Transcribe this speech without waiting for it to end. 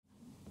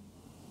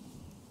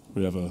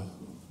We have a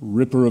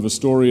ripper of a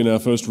story in our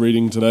first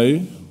reading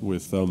today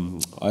with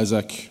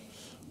Isaac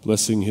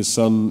blessing his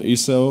son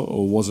Esau,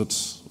 or was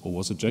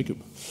it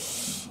Jacob?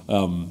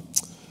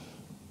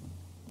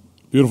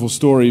 Beautiful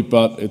story,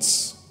 but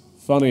it's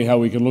funny how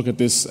we can look at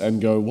this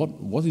and go,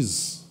 what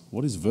is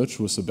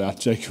virtuous about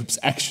Jacob's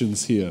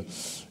actions here?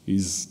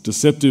 He's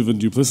deceptive and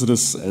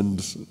duplicitous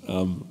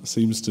and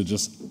seems to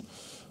just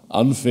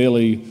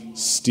unfairly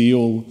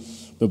steal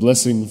the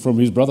blessing from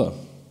his brother.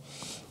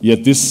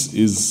 Yet this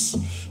is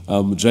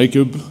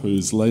Jacob, who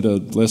is later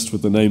blessed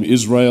with the name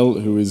Israel,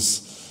 who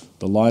is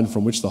the line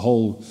from which the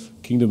whole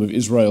kingdom of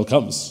Israel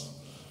comes.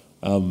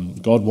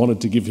 God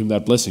wanted to give him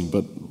that blessing,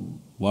 but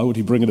why would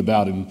he bring it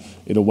about in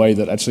a way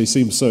that actually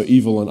seems so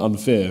evil and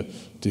unfair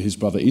to his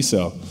brother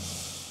Esau?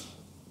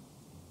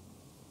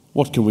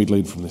 What can we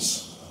glean from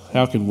this?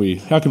 How can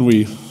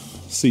we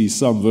see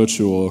some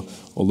virtue or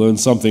learn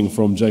something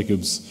from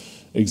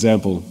Jacob's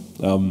example?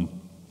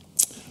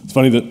 It's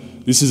funny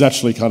that this is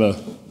actually kind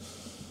of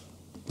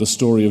the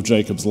story of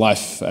Jacob's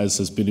life as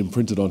has been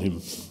imprinted on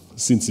him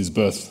since his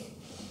birth.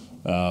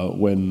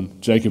 When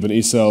Jacob and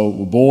Esau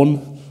were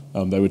born,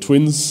 they were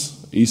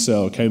twins.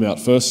 Esau came out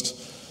first,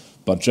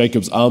 but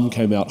Jacob's arm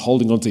came out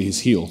holding onto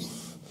his heel.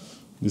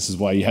 This is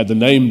why he had the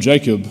name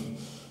Jacob,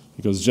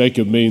 because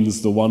Jacob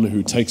means the one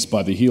who takes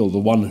by the heel, the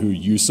one who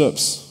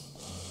usurps.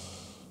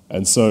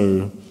 And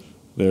so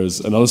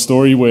there's another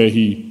story where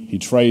he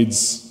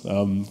trades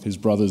his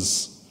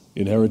brother's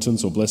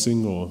inheritance or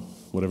blessing or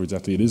whatever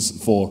exactly it is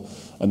for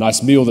a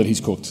nice meal that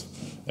he's cooked.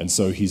 And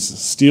so he's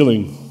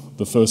stealing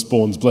the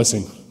firstborn's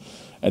blessing.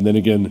 And then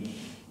again,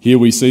 here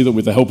we see that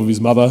with the help of his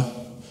mother,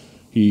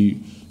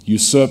 he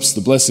usurps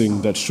the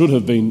blessing that should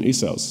have been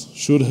Esau's,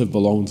 should have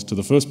belonged to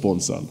the firstborn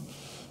son.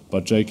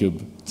 But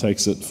Jacob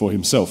takes it for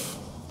himself.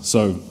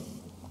 So,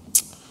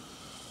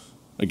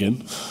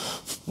 again,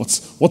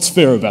 what's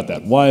fair about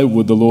that? Why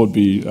would the Lord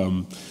be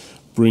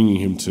bringing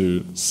him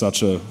to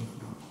such a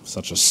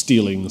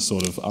stealing,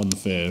 sort of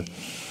unfair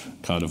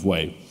kind of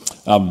way?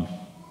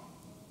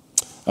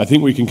 I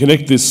think we can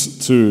connect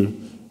this to,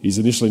 he's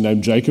initially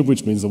named Jacob,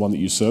 which means the one that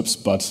usurps,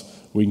 but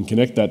we can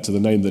connect that to the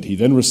name that he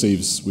then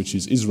receives, which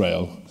is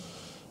Israel.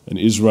 And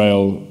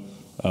Israel,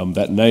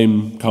 that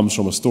name comes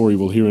from a story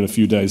we'll hear in a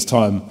few days'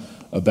 time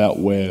about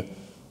where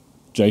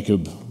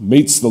Jacob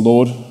meets the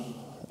Lord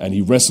and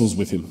he wrestles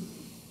with him.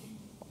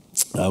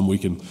 We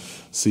can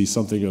see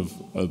something of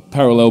a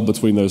parallel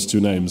between those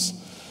two names.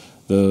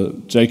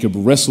 Jacob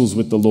wrestles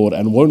with the Lord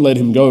and won't let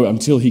him go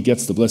until he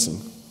gets the blessing.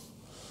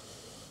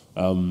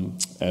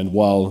 And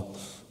while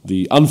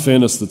the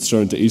unfairness that's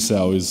shown to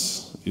Esau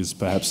is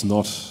perhaps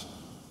not...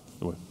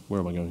 Where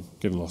am I going?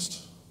 Getting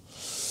lost.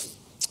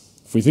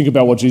 If we think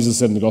about what Jesus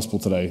said in the gospel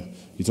today,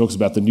 he talks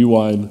about the new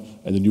wine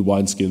and the new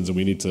wineskins, and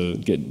we need to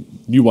get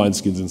new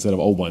wineskins instead of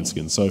old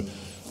wineskins. So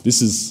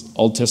this is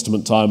Old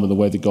Testament time and the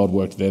way that God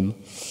worked then.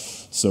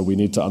 So we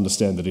need to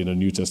understand it in a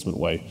New Testament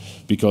way,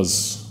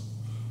 because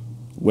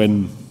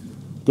when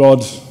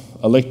God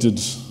elected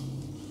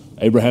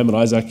Abraham and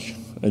Isaac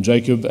and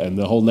Jacob and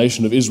the whole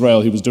nation of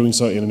Israel, he was doing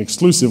so in an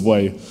exclusive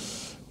way.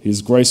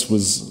 His grace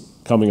was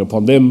coming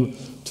upon them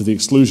to the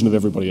exclusion of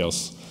everybody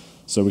else.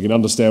 So we can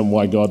understand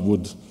why God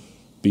would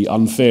be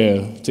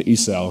unfair to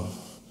Esau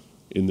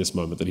in this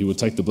moment, that he would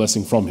take the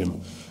blessing from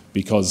him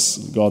because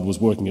God was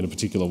working in a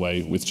particular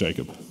way with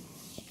Jacob.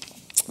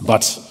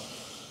 But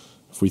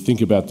if we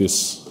think about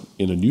this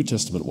in a New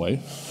Testament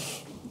way,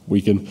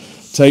 we can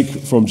take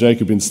from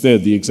Jacob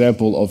instead the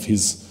example of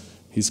his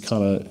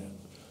kind of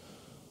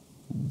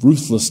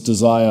ruthless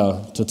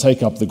desire to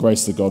take up the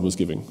grace that God was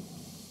giving.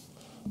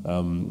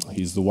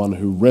 He's the one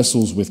who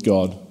wrestles with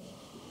God.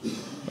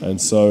 And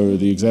so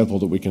the example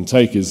that we can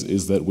take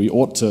is that we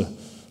ought to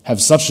have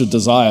such a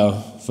desire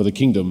for the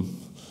kingdom,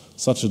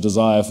 such a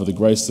desire for the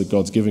grace that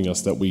God's giving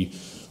us, that we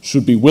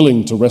should be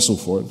willing to wrestle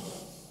for it,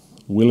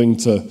 willing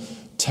to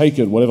take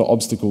it, whatever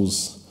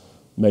obstacles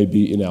may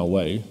be in our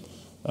way.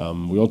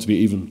 We ought to be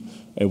even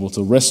able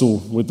to wrestle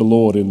with the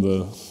Lord in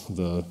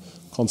the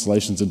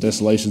consolations and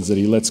desolations that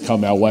he lets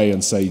come our way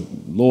and say,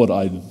 Lord,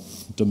 I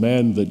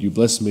demand that you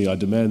bless me. I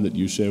demand that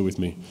you share with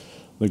me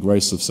the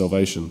grace of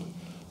salvation.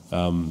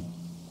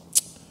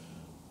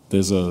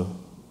 There's a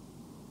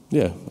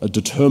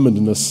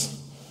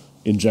determinedness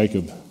in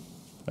Jacob,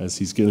 as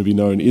he's going to be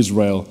known,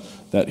 Israel,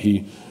 that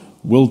he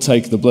will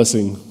take the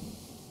blessing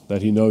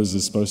that he knows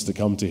is supposed to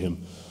come to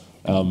him.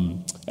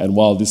 And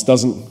while this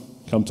doesn't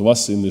come to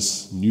us in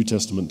this New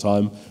Testament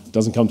time, it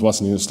doesn't come to us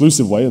in an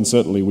exclusive way, and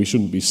certainly we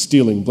shouldn't be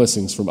stealing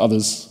blessings from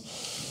others,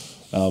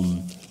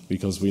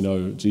 because we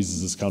know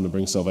Jesus has come to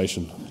bring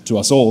salvation to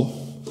us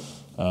all.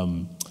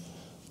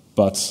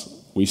 But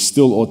we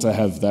still ought to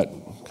have that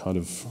kind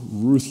of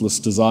ruthless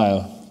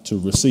desire to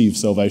receive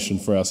salvation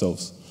for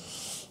ourselves.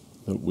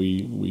 That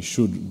we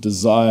should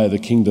desire the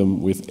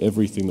kingdom with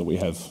everything that we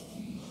have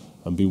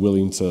and be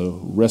willing to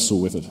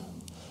wrestle with it.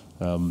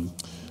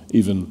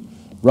 Even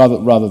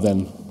rather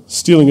than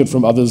stealing it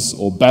from others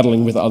or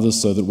battling with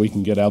others so that we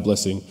can get our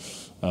blessing,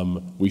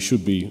 we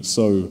should be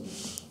so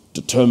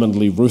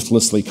determinedly,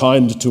 ruthlessly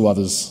kind to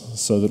others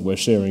so that we're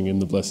sharing in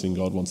the blessing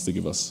God wants to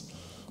give us.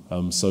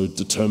 So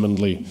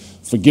determinedly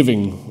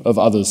forgiving of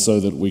others so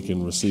that we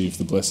can receive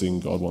the blessing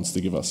God wants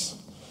to give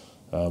us.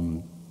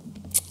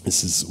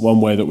 This is one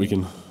way that we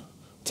can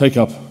take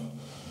up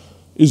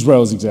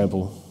Israel's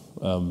example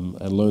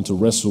and learn to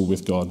wrestle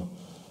with God,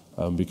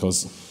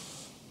 because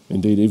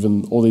indeed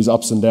even all these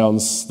ups and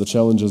downs, the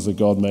challenges that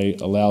God may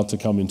allow to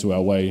come into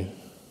our way,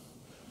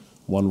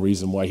 one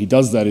reason why he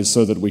does that is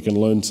so that we can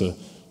learn to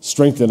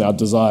strengthen our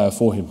desire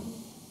for him,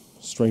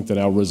 strengthen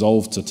our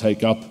resolve to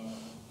take up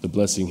the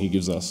blessing he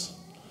gives us.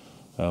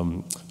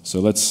 So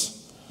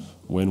let's,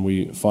 when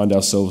we find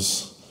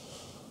ourselves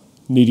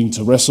needing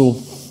to wrestle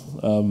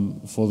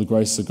for the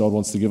grace that God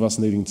wants to give us,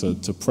 needing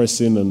to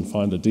press in and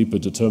find a deeper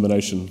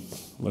determination,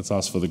 let's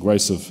ask for the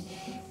grace of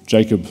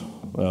Jacob,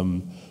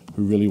 who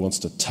really wants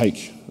to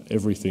take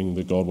everything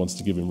that God wants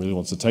to give him, really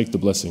wants to take the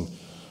blessing,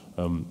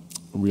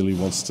 really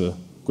wants to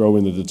grow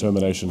in the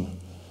determination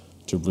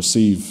to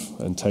receive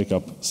and take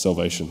up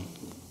salvation.